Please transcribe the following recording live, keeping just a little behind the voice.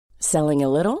Selling a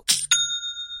little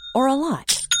or a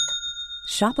lot?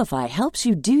 Shopify helps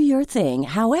you do your thing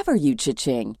however you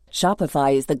cha-ching.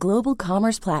 Shopify is the global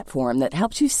commerce platform that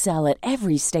helps you sell at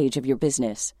every stage of your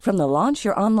business. From the launch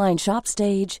your online shop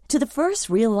stage to the first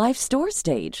real-life store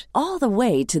stage, all the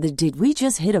way to the did we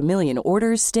just hit a million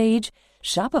orders stage.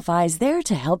 Shopify is there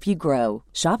to help you grow.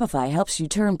 Shopify helps you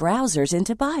turn browsers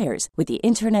into buyers with the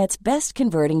internet's best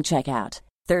converting checkout.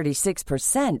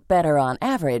 36% better on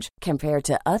average compared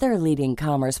to other leading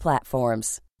commerce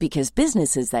platforms. Because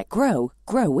businesses that grow,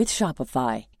 grow with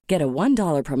Shopify. Get a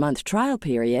 $1 per month trial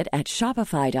period at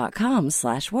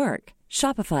shopify.com/work.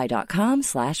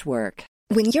 Shopify.com/work.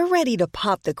 When you're ready to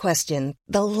pop the question,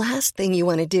 the last thing you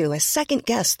want to do is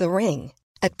second-guess the ring.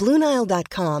 At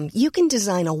BlueNile.com, you can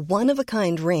design a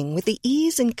one-of-a-kind ring with the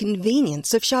ease and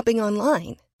convenience of shopping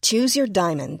online. Choose your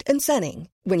diamond and setting.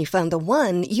 When you find the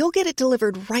one, you'll get it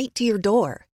delivered right to your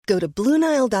door. Go to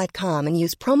BlueNile.com and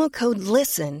use promo code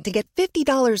LISTEN to get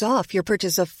 $50 off your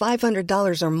purchase of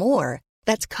 $500 or more.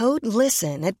 That's code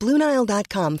LISTEN at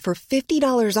BlueNile.com for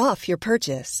 $50 off your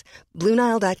purchase.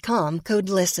 BlueNile.com, code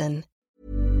LISTEN.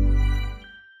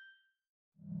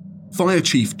 Fire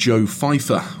Chief Joe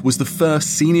Pfeiffer was the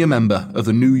first senior member of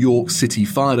the New York City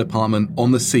Fire Department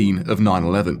on the scene of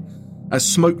 9/11. As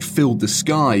smoke filled the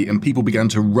sky and people began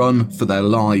to run for their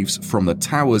lives from the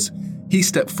towers, he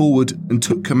stepped forward and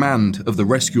took command of the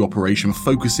rescue operation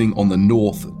focusing on the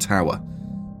North Tower.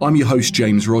 I'm your host,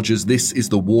 James Rogers. This is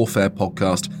the Warfare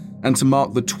Podcast. And to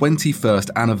mark the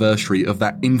 21st anniversary of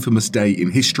that infamous day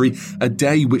in history, a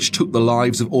day which took the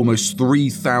lives of almost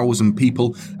 3,000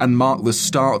 people and marked the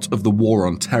start of the War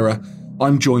on Terror,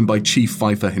 I'm joined by Chief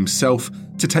Pfeiffer himself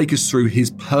to take us through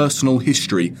his personal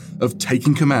history of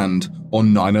taking command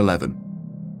on 9/11.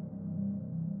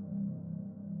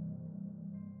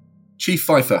 Chief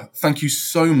Pfeiffer, thank you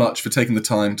so much for taking the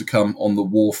time to come on the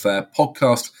Warfare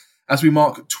Podcast as we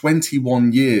mark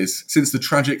 21 years since the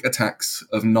tragic attacks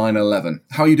of 9/11.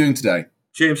 How are you doing today?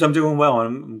 James, I'm doing well,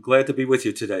 and I'm glad to be with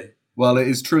you today. Well, it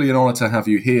is truly an honour to have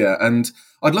you here, and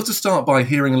I'd love to start by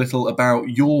hearing a little about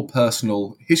your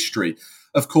personal history.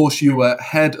 Of course, you were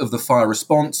head of the fire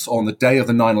response on the day of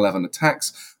the 9/11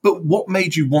 attacks, but what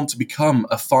made you want to become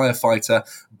a firefighter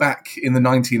back in the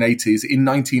 1980s, in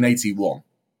 1981?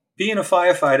 Being a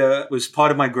firefighter was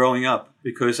part of my growing up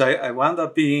because I wound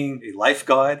up being a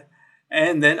lifeguard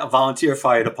and then a volunteer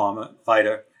fire department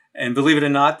fighter. And believe it or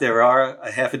not, there are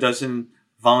a half a dozen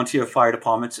volunteer fire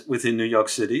departments within New York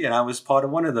City, and I was part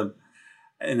of one of them.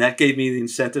 And that gave me the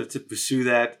incentive to pursue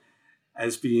that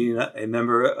as being a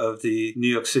member of the New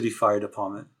York City Fire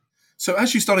Department. So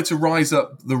as you started to rise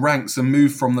up the ranks and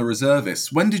move from the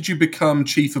reservists, when did you become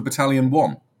Chief of Battalion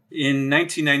 1? In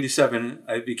 1997,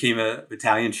 I became a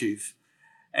battalion chief.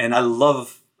 And I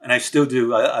still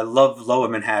do, I love Lower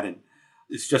Manhattan.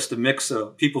 It's just a mix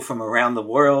of people from around the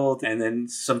world and then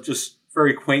some just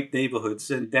very quaint neighborhoods.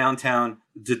 And downtown,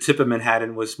 the tip of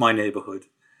Manhattan was my neighborhood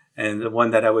and the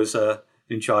one that I was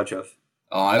in charge of.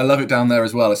 Oh, I love it down there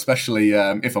as well, especially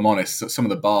if I'm honest, some of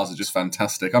the bars are just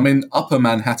fantastic. I'm in Upper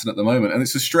Manhattan at the moment, and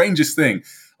it's the strangest thing.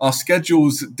 Our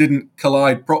schedules didn't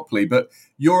collide properly, but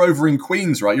you're over in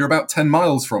Queens, right? You're about 10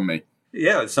 miles from me.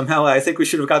 Yeah, somehow I think we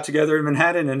should have got together in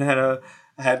Manhattan and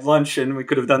had lunch, and we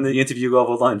could have done the interview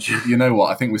over lunch. You know what?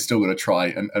 I think we're still going to try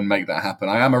and make that happen.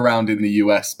 I am around in the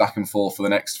US back and forth for the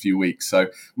next few weeks,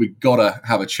 so we've got to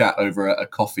have a chat over a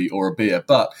coffee or a beer.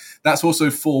 But that's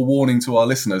also forewarning to our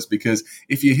listeners, because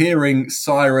if you're hearing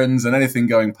sirens and anything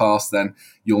going past, then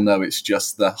you'll know it's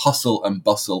just the hustle and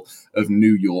bustle of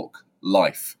New York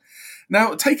life.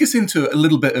 Now, take us into a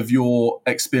little bit of your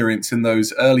experience in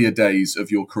those earlier days of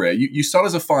your career. You started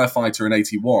as a firefighter in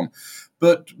 81.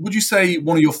 But would you say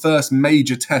one of your first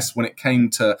major tests when it came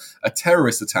to a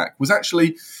terrorist attack was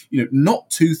actually, not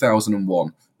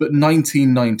 2001, but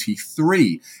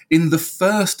 1993, in the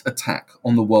first attack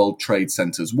on the World Trade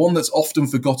Centers, one that's often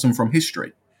forgotten from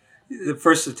history? The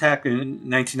first attack in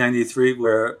 1993,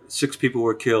 where 6 people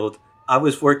were killed, I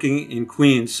was working in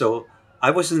Queens, so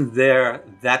I wasn't there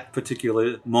that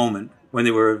particular moment when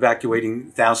they were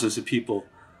evacuating thousands of people.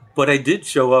 But I did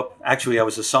show up. Actually, I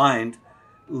was assigned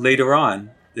later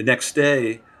on, the next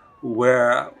day,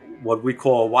 where what we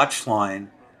call a watch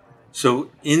line. So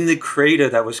in the crater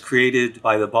that was created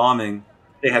by the bombing,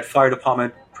 they had fire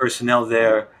department personnel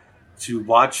there to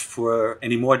watch for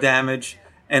any more damage,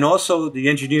 and also the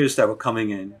engineers that were coming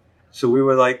in. So we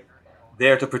were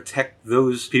there to protect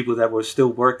those people that were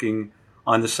still working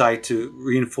on the site to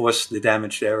reinforce the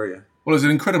damaged area. Well, it was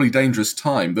an incredibly dangerous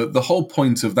time. The whole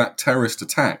point of that terrorist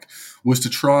attack was to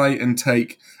try and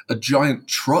take a giant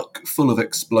truck full of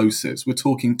explosives. We're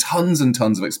talking tons and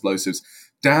tons of explosives,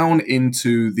 down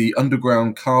into the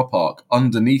underground car park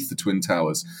underneath the Twin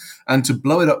Towers and to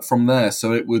blow it up from there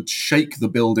so it would shake the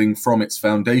building from its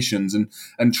foundations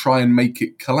and try and make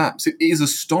it collapse. It is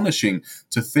astonishing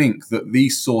to think that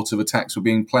these sort of attacks were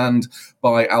being planned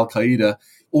by Al-Qaeda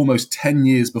almost 10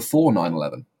 years before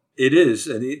 9/11. It is.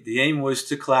 And the aim was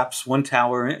to collapse one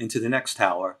tower into the next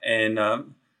tower. And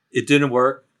it didn't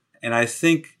work. And I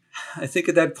think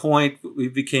at that point, we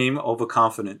became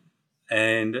overconfident.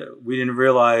 And we didn't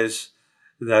realize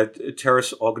that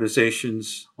terrorist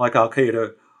organizations like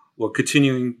Al-Qaeda were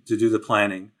continuing to do the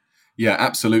planning. Yeah,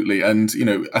 absolutely. And,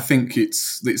 I think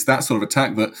it's that sort of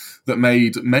attack that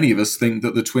made many of us think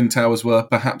that the Twin Towers were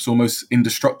perhaps almost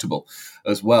indestructible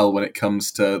as well when it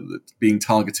comes to being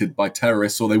targeted by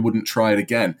terrorists, or they wouldn't try it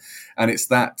again. And it's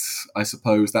that, I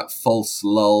suppose, that false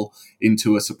lull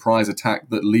into a surprise attack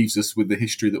that leaves us with the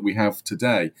history that we have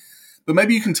today. But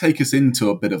maybe you can take us into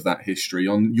a bit of that history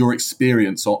on your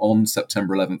experience on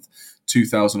September 11th,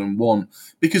 2001,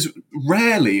 because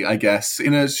rarely, I guess,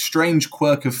 in a strange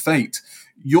quirk of fate,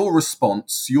 your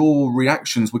response, your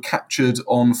reactions were captured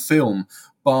on film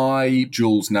by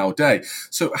Jules Naudet.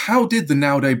 So how did the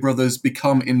Naudet brothers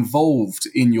become involved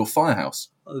in your firehouse?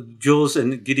 Jules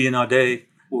and Gideon Naudet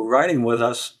were riding with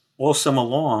us all summer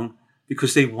long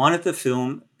because they wanted to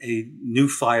film a new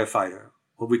firefighter,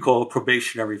 what we call a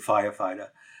probationary firefighter.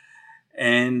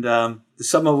 And the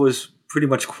summer was pretty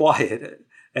much quiet,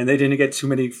 and they didn't get too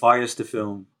many fires to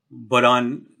film. But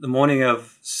on the morning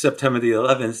of September the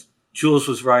 11th, Jules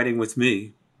was riding with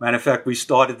me. Matter of fact, we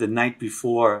started the night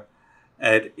before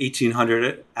at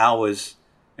 1800 hours,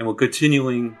 and we're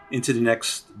continuing into the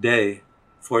next day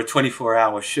for a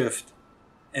 24-hour shift.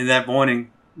 And that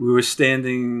morning, we were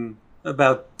standing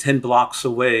about 10 blocks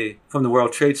away from the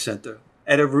World Trade Center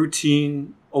at a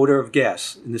routine odor of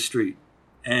gas in the street.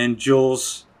 And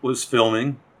Jules was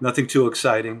filming, nothing too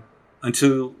exciting,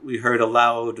 until we heard a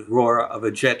loud roar of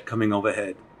a jet coming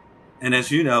overhead. And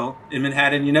as you know, in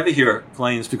Manhattan, you never hear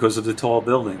planes because of the tall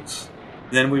buildings.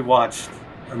 Then we watched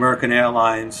American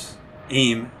Airlines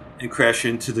aim and crash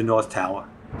into the North Tower.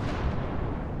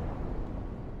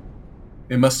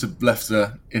 It must have left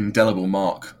an indelible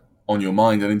mark on your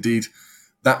mind. And indeed,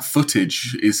 that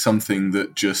footage is something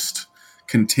that just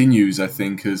continues, I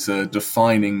think, as a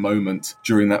defining moment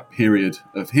during that period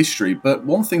of history. But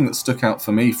one thing that stuck out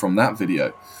for me from that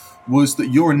video was that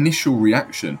your initial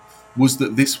reaction was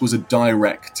that this was a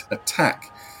direct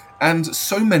attack. And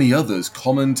so many others,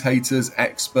 commentators,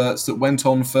 experts that went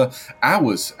on for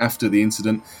hours after the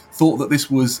incident, thought that this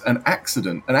was an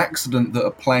accident that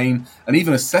a plane, and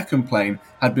even a second plane,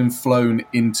 had been flown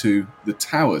into the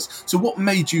towers. So what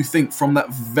made you think from that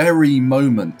very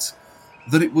moment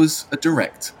that it was a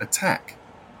direct attack?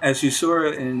 As you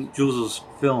saw in Jules'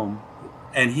 film,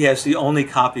 and he has the only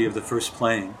copy of the first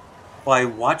plane, by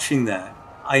watching that,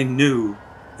 I knew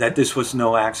that this was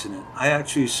no accident. I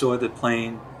actually saw the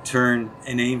plane turn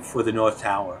and aim for the North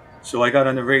Tower. So I got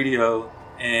on the radio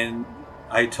and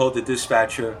I told the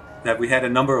dispatcher that we had a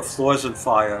number of floors on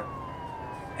fire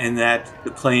and that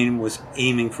the plane was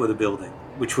aiming for the building,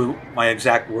 which were my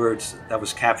exact words that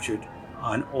was captured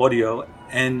on audio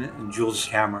and Jules'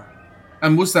 camera.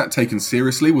 And was that taken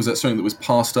seriously? Was that something that was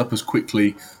passed up as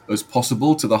quickly as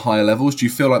possible to the higher levels? Do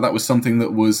you feel like that was something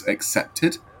that was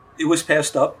accepted? It was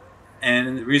passed up.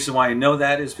 And the reason why I know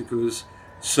that is because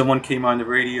someone came on the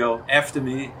radio after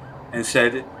me and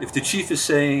said, if the chief is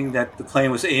saying that the plane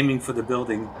was aiming for the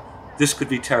building, this could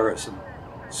be terrorism.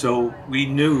 So we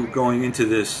knew going into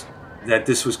this that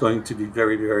this was going to be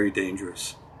very, very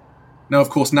dangerous. Now, of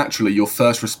course, naturally, your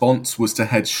first response was to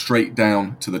head straight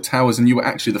down to the towers, and you were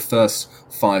actually the first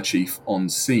fire chief on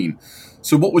scene.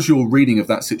 So what was your reading of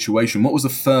that situation? What was the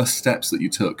first steps that you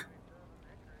took?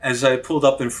 As I pulled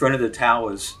up in front of the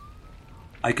towers,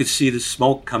 I could see the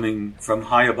smoke coming from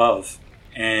high above,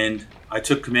 and I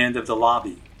took command of the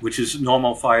lobby, which is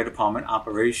normal fire department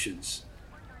operations.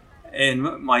 And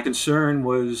my concern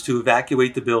was to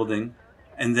evacuate the building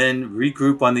and then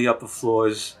regroup on the upper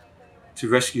floors to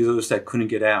rescue those that couldn't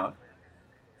get out.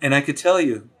 And I could tell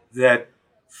you that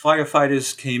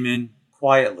firefighters came in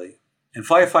quietly. And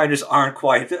firefighters aren't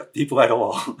quiet people at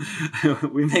all.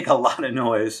 We make a lot of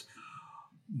noise.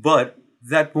 But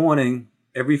that morning,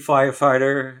 every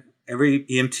firefighter, every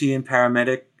EMT and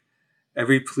paramedic,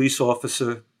 every police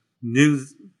officer knew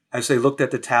as they looked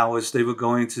at the towers, they were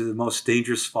going to the most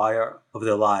dangerous fire of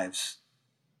their lives.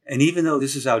 And even though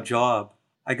this is our job,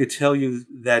 I could tell you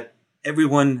that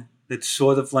everyone that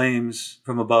saw the flames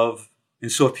from above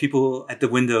and saw people at the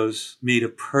windows made a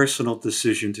personal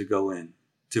decision to go in,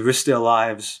 to risk their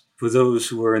lives for those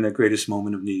who were in their greatest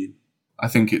moment of need. I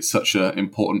think it's such an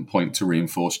important point to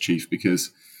reinforce, Chief,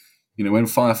 because, when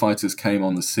firefighters came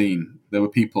on the scene, there were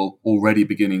people already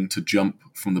beginning to jump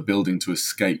from the building to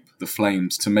escape the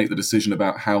flames, to make the decision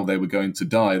about how they were going to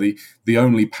die, the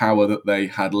only power that they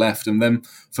had left. And then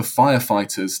for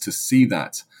firefighters to see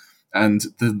that and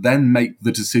to then make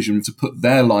the decision to put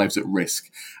their lives at risk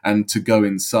and to go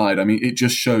inside, it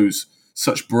just shows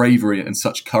such bravery and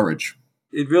such courage.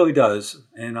 It really does.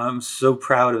 And I'm so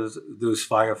proud of those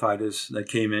firefighters that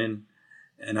came in.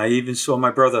 And I even saw my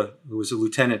brother, who was a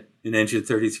lieutenant in Engine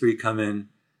 33, come in.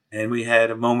 And we had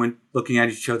a moment looking at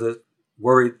each other,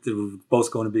 worried that we were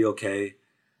both going to be okay.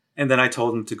 And then I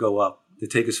told him to go up, to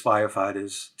take his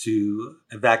firefighters to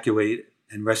evacuate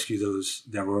and rescue those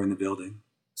that were in the building.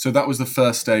 So that was the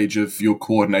first stage of your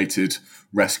coordinated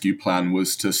rescue plan,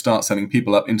 was to start sending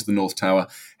people up into the North Tower,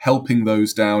 helping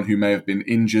those down who may have been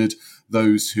injured,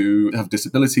 those who have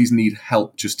disabilities need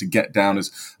help just to get down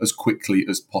as quickly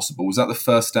as possible. Was that the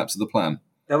first steps of the plan?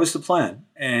 That was the plan.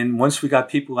 And once we got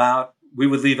people out, we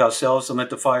would leave ourselves and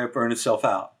let the fire burn itself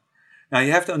out. Now,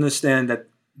 you have to understand that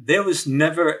there was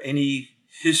never any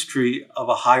history of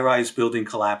a high-rise building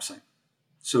collapsing.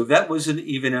 So that wasn't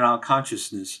even in our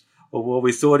consciousness. Or what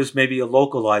we thought is maybe a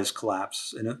localized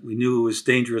collapse. And we knew it was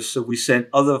dangerous, so we sent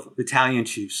other battalion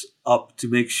chiefs up to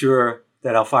make sure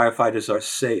that our firefighters are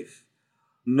safe.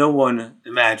 No one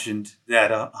imagined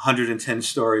that a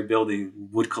 110-story building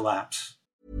would collapse.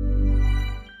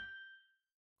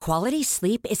 Quality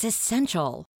sleep is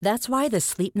essential. That's why the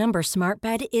Sleep Number Smart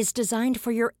Bed is designed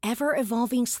for your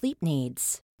ever-evolving sleep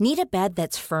needs. Need a bed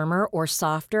that's firmer or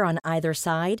softer on either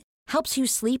side? Helps you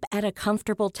sleep at a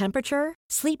comfortable temperature?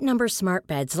 Sleep Number Smart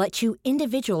Beds let you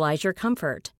individualize your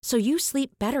comfort, so you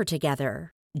sleep better together.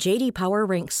 J.D. Power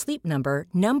ranks Sleep Number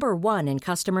number 1 in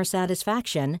customer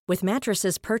satisfaction with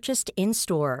mattresses purchased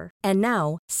in-store. And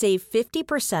now, save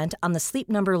 50% on the Sleep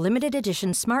Number Limited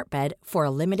Edition Smart Bed for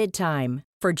a limited time.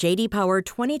 For J.D. Power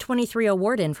 2023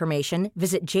 award information,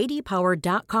 visit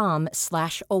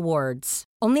jdpower.com/awards.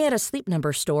 Only at a Sleep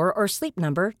Number store or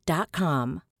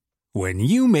sleepnumber.com. When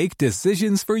you make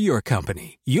decisions for your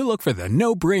company, you look for the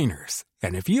no-brainers.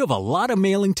 And if you have a lot of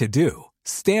mailing to do,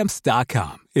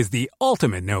 Stamps.com is the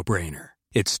ultimate no-brainer.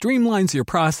 It streamlines your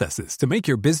processes to make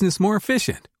your business more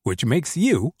efficient, which makes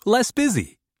you less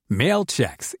busy. Mail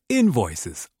checks,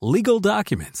 invoices, legal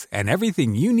documents, and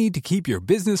everything you need to keep your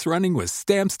business running with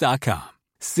Stamps.com.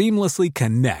 Seamlessly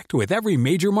connect with every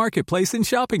major marketplace and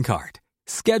shopping cart.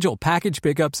 Schedule package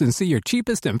pickups and see your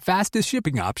cheapest and fastest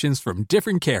shipping options from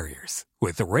different carriers,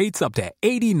 with rates up to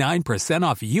 89%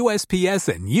 off USPS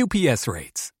and UPS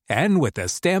rates. And with the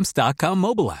Stamps.com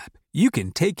mobile app, you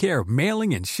can take care of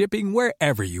mailing and shipping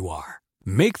wherever you are.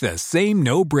 Make the same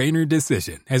no-brainer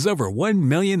decision as over 1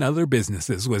 million other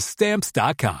businesses with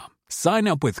Stamps.com. Sign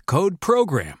up with code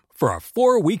PROGRAM for a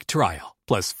 4-week trial,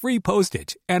 plus free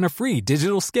postage and a free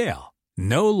digital scale.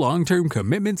 No long-term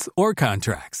commitments or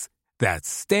contracts. That's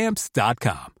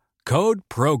Stamps.com. Code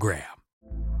PROGRAM.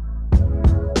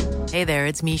 Hey there,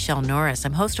 it's Michelle Norris.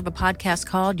 I'm host of a podcast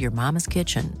called Your Mama's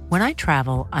Kitchen. When I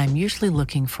travel, I'm usually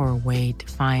looking for a way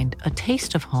to find a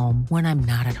taste of home when I'm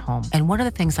not at home. And one of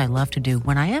the things I love to do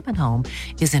when I am at home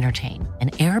is entertain.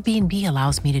 And Airbnb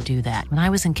allows me to do that. When I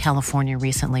was in California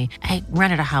recently, I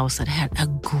rented a house that had a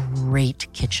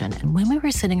great kitchen. And when we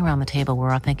were sitting around the table, we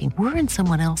were all thinking, we're in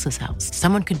someone else's house.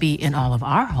 Someone could be in all of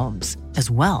our homes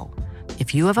as well.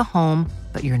 If you have a home,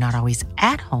 but you're not always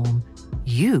at home,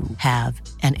 you have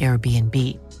an Airbnb.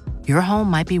 Your home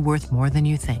might be worth more than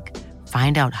you think.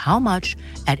 Find out how much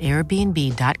at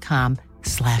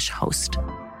airbnb.com/host.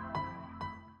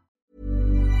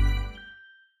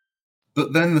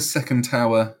 But then the second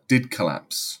tower did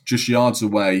collapse, just yards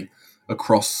away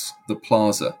across the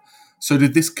plaza. So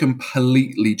did this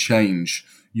completely change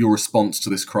your response to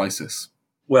this crisis?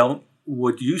 Well,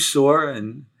 what you saw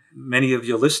and many of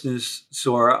your listeners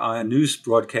saw on a news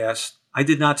broadcast, I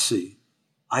did not see.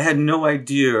 I had no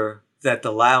idea that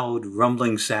the loud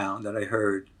rumbling sound that I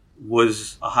heard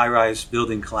was a high-rise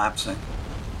building collapsing.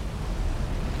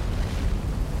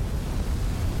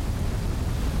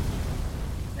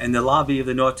 And the lobby of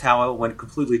the North Tower went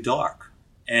completely dark.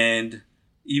 And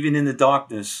even in the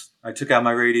darkness, I took out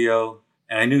my radio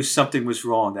and I knew something was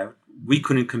wrong, that we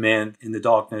couldn't command in the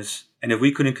darkness. And if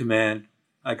we couldn't command,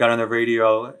 I got on the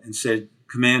radio and said,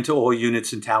 "Command to all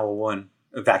units in Tower 1,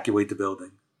 evacuate the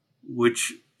building,"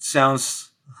 which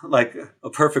sounds like a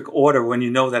perfect order when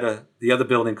you know that the other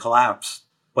building collapsed.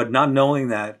 But not knowing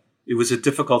that, it was a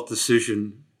difficult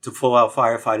decision to pull our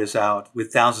firefighters out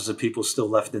with thousands of people still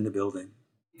left in the building.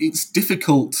 It's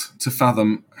difficult to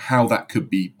fathom how that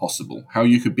could be possible, how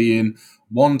you could be in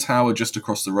one tower just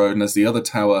across the road, and as the other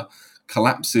tower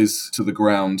collapses to the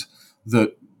ground,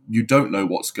 that you don't know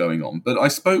what's going on. But I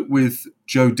spoke with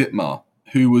Joe Dittmar,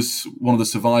 who was one of the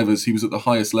survivors. He was at the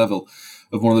highest level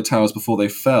of one of the towers before they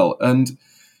fell. And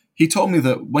he told me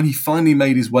that when he finally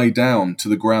made his way down to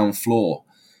the ground floor,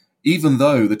 even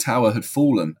though the tower had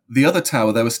fallen, the other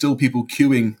tower, there were still people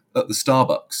queuing at the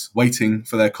Starbucks, waiting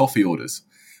for their coffee orders,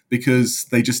 because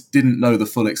they just didn't know the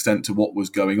full extent to what was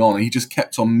going on. And he just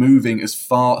kept on moving as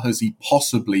far as he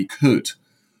possibly could.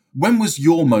 When was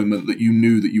your moment that you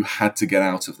knew that you had to get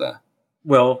out of there?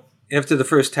 Well, after the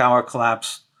first tower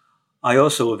collapse, I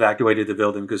also evacuated the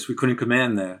building because we couldn't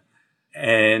command there.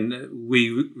 And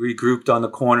we regrouped on the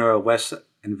corner of West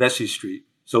and Vesey Street,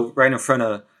 so right in front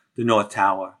of the North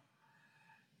Tower.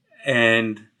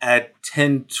 And at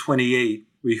 10:28,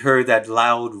 we heard that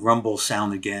loud rumble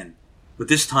sound again. But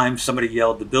this time, somebody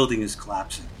yelled, "The building is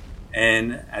collapsing."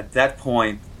 And at that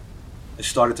point, I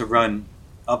started to run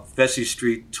up Vesey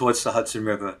Street towards the Hudson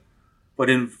River, but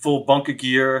in full bunker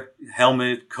gear,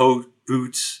 helmet, coat,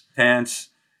 boots, pants.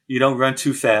 You don't run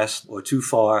too fast or too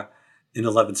far in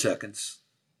 11 seconds.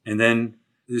 And then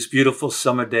this beautiful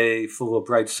summer day full of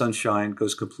bright sunshine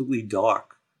goes completely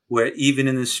dark, where even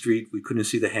in the street, we couldn't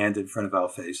see the hand in front of our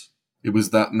face. It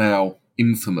was that now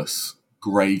infamous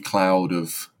grey cloud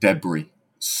of debris,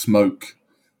 smoke,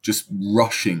 just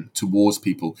rushing towards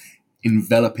people,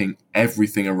 enveloping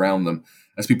everything around them.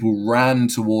 As people ran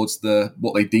towards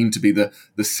what they deemed to be the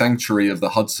sanctuary of the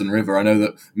Hudson River. I know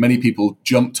that many people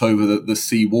jumped over the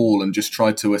sea wall and just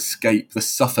tried to escape the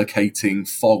suffocating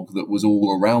fog that was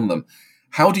all around them.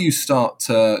 How do you start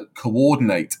to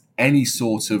coordinate any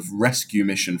sort of rescue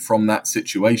mission from that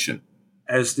situation?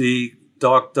 As the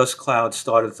dark dust cloud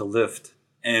started to lift,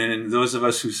 and those of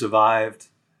us who survived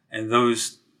and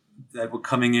those that were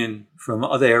coming in from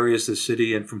other areas of the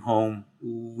city and from home,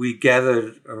 we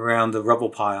gathered around the rubble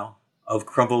pile of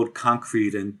crumbled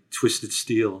concrete and twisted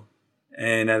steel.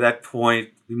 And at that point,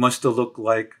 we must have looked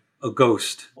like a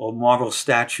ghost or marble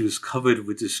statues covered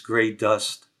with this gray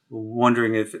dust,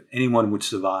 wondering if anyone would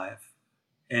survive.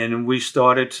 And we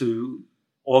started to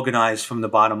organize from the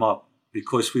bottom up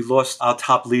because we lost our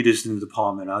top leaders in the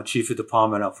department, our chief of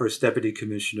department, our first deputy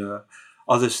commissioner,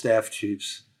 other staff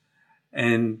chiefs.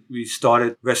 And we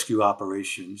started rescue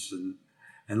operations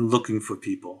and looking for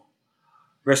people.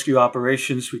 Rescue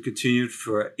operations, we continued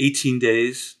for 18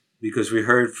 days because we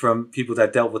heard from people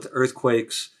that dealt with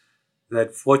earthquakes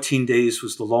that 14 days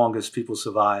was the longest people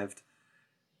survived.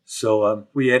 So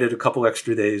we added a couple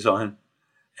extra days on.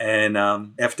 And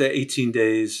after 18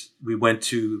 days, we went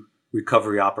to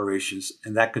recovery operations,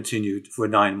 and that continued for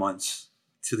 9 months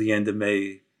to the end of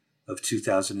May of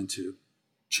 2002.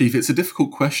 Chief, it's a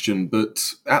difficult question,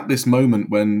 but at this moment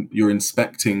when you're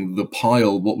inspecting the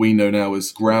pile, what we know now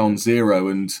as Ground Zero,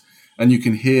 and you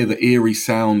can hear the eerie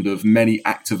sound of many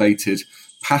activated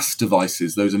PASS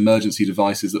devices, those emergency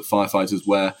devices that firefighters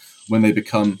wear when they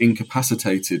become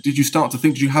incapacitated. Did you start to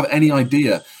think, did you have any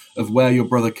idea of where your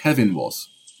brother Kevin was?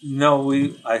 No,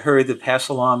 I heard the PASS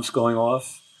alarms going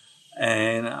off,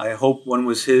 and I hoped one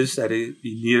was his, that he'd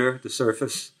be near the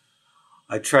surface.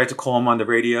 I tried to call him on the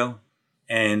radio,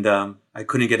 and I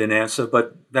couldn't get an answer,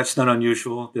 but that's not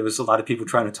unusual. There was a lot of people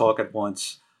trying to talk at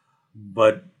once.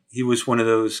 But he was one of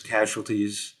those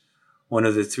casualties, one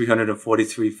of the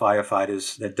 343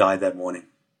 firefighters that died that morning.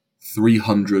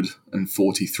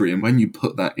 343. And when you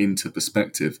put that into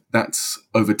perspective, that's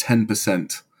over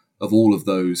 10% of all of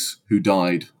those who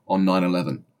died on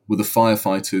 9/11 were the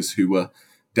firefighters who were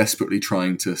desperately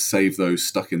trying to save those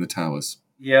stuck in the towers.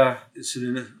 Yeah, it's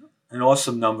an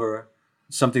awesome number,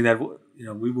 something that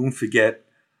we won't forget.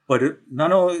 But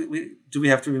not only do we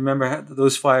have to remember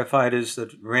those firefighters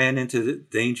that ran into the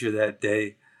danger that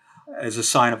day as a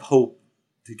sign of hope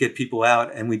to get people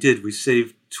out, and we did. We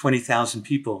saved 20,000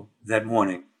 people that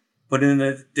morning. But in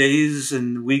the days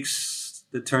and weeks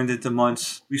that turned into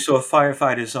months, we saw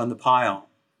firefighters on the pile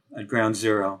at Ground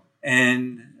Zero.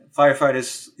 And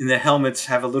firefighters in their helmets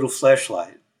have a little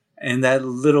flashlight. And that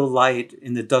little light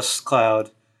in the dust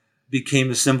cloud became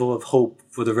a symbol of hope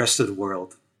for the rest of the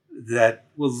world, that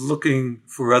we're looking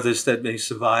for others that may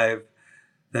survive,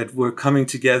 that we're coming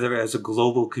together as a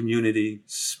global community,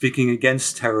 speaking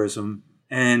against terrorism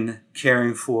and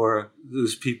caring for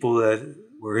those people that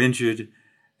were injured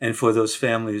and for those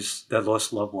families that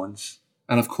lost loved ones.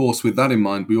 And of course, with that in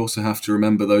mind, we also have to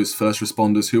remember those first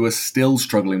responders who are still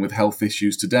struggling with health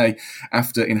issues today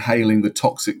after inhaling the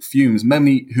toxic fumes.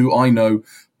 Many who I know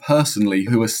personally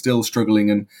who are still struggling,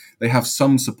 and they have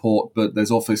some support, but there's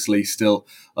obviously still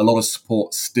a lot of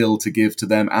support still to give to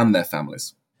them and their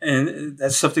families. And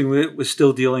that's something we're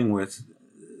still dealing with.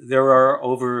 there are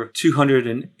over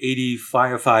 280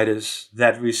 firefighters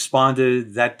that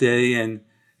responded that day and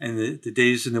the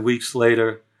days and the weeks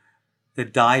later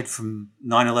that died from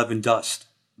 9/11 dust.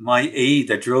 My aide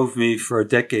that drove me for a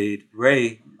decade,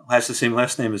 Ray, who has the same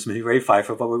last name as me, Ray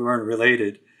Pfeiffer, but we weren't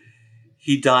related,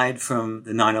 he died from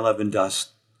the 9/11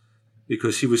 dust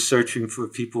because he was searching for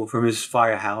people from his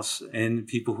firehouse and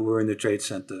people who were in the Trade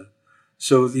Center.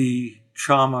 So the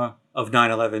trauma of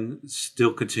 9/11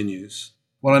 still continues.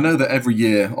 Well, I know that every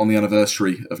year on the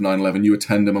anniversary of 9/11, you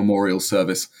attend a memorial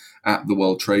service at the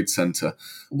World Trade Center.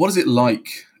 What is it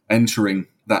like entering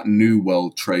that new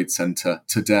World Trade Center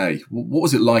today? What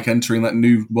was it like entering that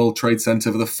new World Trade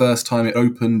Center for the first time it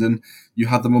opened and you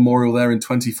had the memorial there in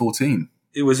 2014?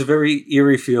 It was a very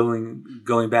eerie feeling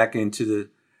going back into the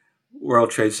World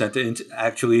Trade Center,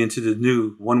 into the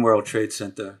new One World Trade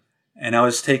Center. And I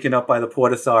was taken up by the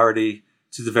Port Authority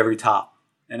to the very top.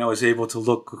 And I was able to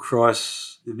look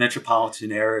across the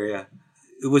metropolitan area.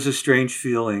 It was a strange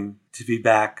feeling to be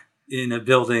back in a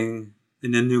building,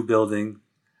 in a new building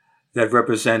that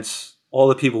represents all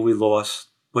the people we lost.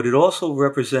 But it also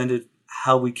represented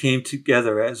how we came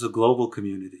together as a global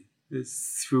community.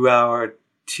 Through our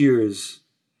tears,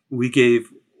 we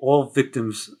gave all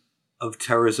victims of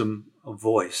terrorism a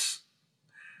voice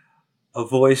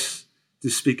to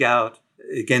speak out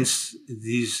against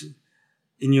these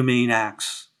inhumane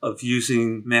acts of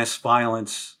using mass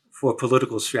violence for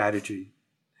political strategy.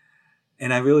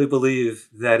 And I really believe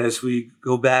that as we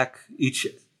go back each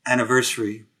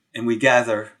anniversary and we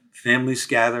gather, families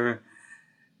gather,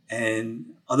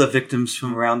 and other victims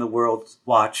from around the world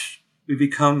watch, we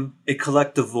become a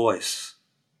collective voice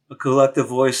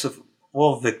of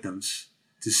all victims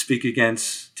to speak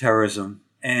against terrorism.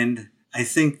 And I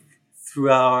think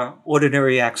through our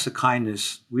ordinary acts of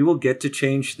kindness, we will get to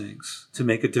change things, to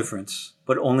make a difference,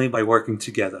 but only by working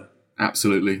together.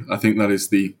 Absolutely. I think that is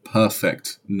the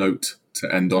perfect note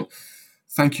to end on.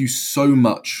 Thank you so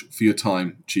much for your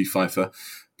time, Chief Pfeiffer.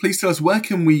 Please tell us, where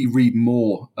can we read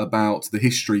more about the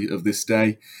history of this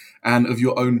day and of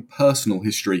your own personal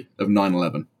history of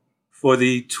 9/11? For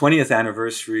the 20th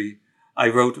anniversary, I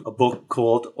wrote a book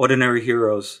called Ordinary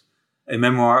Heroes, a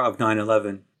memoir of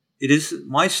 9/11. It is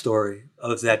my story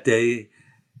of that day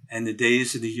and the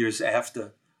days and the years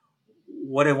after.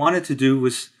 What I wanted to do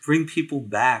was bring people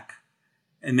back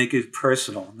and make it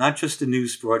personal, not just a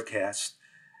news broadcast,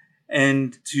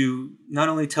 and to not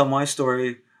only tell my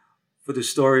story, but the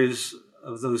stories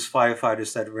of those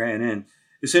firefighters that ran in.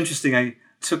 It's interesting, I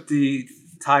took the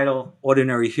title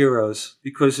Ordinary Heroes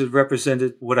because it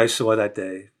represented what I saw that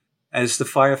day. As the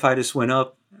firefighters went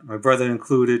up, my brother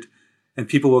included, and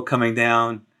people were coming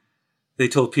down, they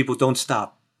told people, don't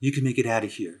stop. You can make it out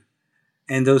of here.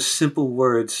 And those simple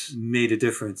words made a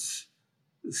difference.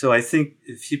 So I think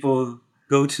if people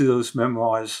go to those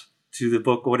memoirs, to the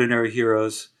book Ordinary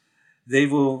Heroes, they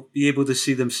will be able to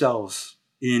see themselves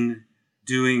in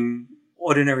doing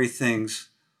ordinary things,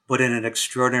 but in an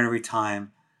extraordinary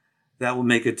time that will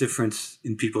make a difference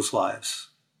in people's lives.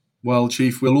 Well,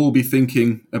 Chief, we'll all be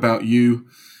thinking about you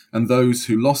and those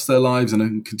who lost their lives and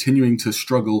are continuing to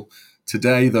struggle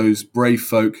today, those brave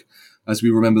folk, as we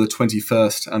remember the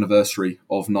 21st anniversary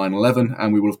of 9/11.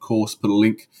 And we will, of course, put a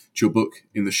link to your book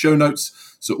in the show notes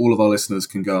so all of our listeners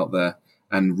can go out there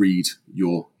and read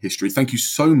your history. Thank you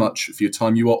so much for your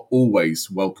time. You are always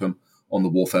welcome on the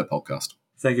Warfare Podcast.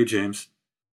 Thank you, James.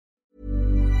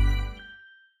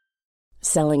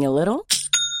 Selling a little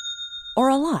or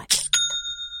a lot?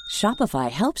 Shopify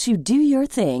helps you do your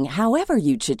thing however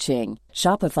you cha-ching.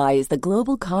 Shopify is the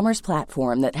global commerce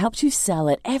platform that helps you sell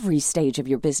at every stage of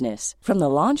your business. From the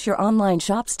launch your online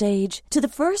shop stage to the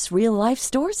first real-life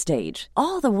store stage,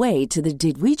 all the way to the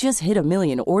did we just hit a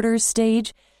million orders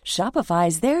stage. Shopify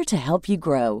is there to help you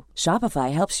grow.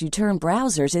 Shopify helps you turn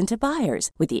browsers into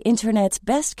buyers with the internet's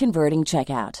best converting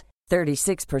checkout.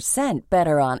 36%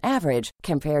 better on average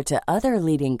compared to other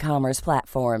leading commerce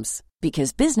platforms.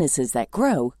 Because businesses that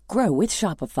grow, grow with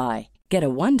Shopify. Get a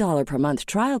 $1 per month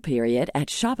trial period at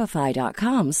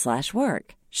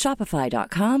shopify.com/work.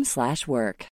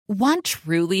 Shopify.com/work. Want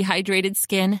truly hydrated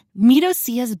skin? Meet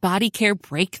Osea's Body Care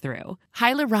Breakthrough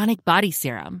Hyaluronic Body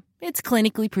Serum. It's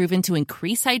clinically proven to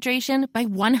increase hydration by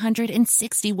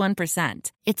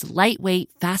 161%. It's lightweight,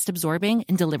 fast-absorbing,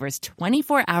 and delivers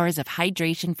 24 hours of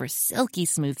hydration for silky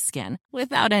smooth skin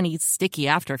without any sticky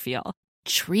afterfeel.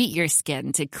 Treat your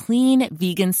skin to clean,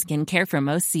 vegan skincare from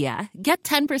Osea. Get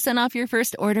 10% off your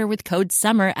first order with code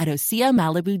SUMMER at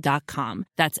OseaMalibu.com.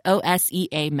 That's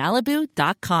OSEA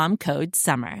Malibu.com, code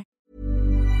SUMMER.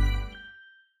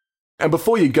 And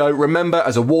before you go, remember,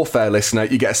 as a Warfare listener,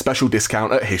 you get a special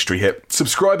discount at History Hit.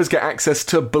 Subscribers get access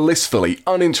to blissfully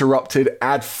uninterrupted,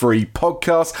 ad-free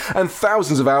podcasts and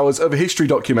thousands of hours of history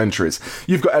documentaries.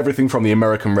 You've got everything from the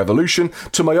American Revolution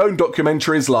to my own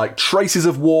documentaries like Traces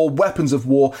of War, Weapons of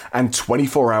War, and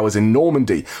 24 Hours in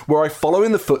Normandy, where I follow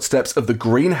in the footsteps of the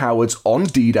Green Howards on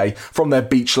D-Day, from their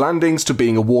beach landings to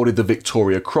being awarded the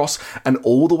Victoria Cross, and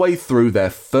all the way through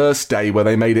their first day where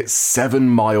they made it 7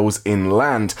 miles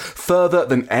inland, further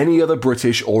than any other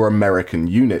British or American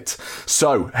unit.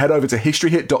 So head over to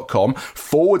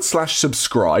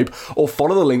historyhit.com/subscribe or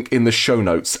follow the link in the show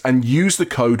notes and use the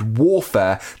code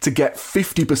WARFARE to get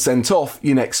 50% off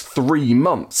your next 3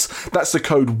 months. That's the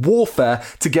code WARFARE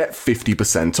to get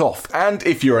 50% off. And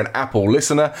if you're an Apple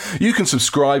listener, you can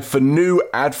subscribe for new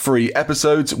ad-free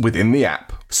episodes within the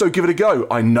app. So give it a go.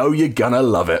 I know you're gonna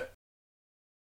love it.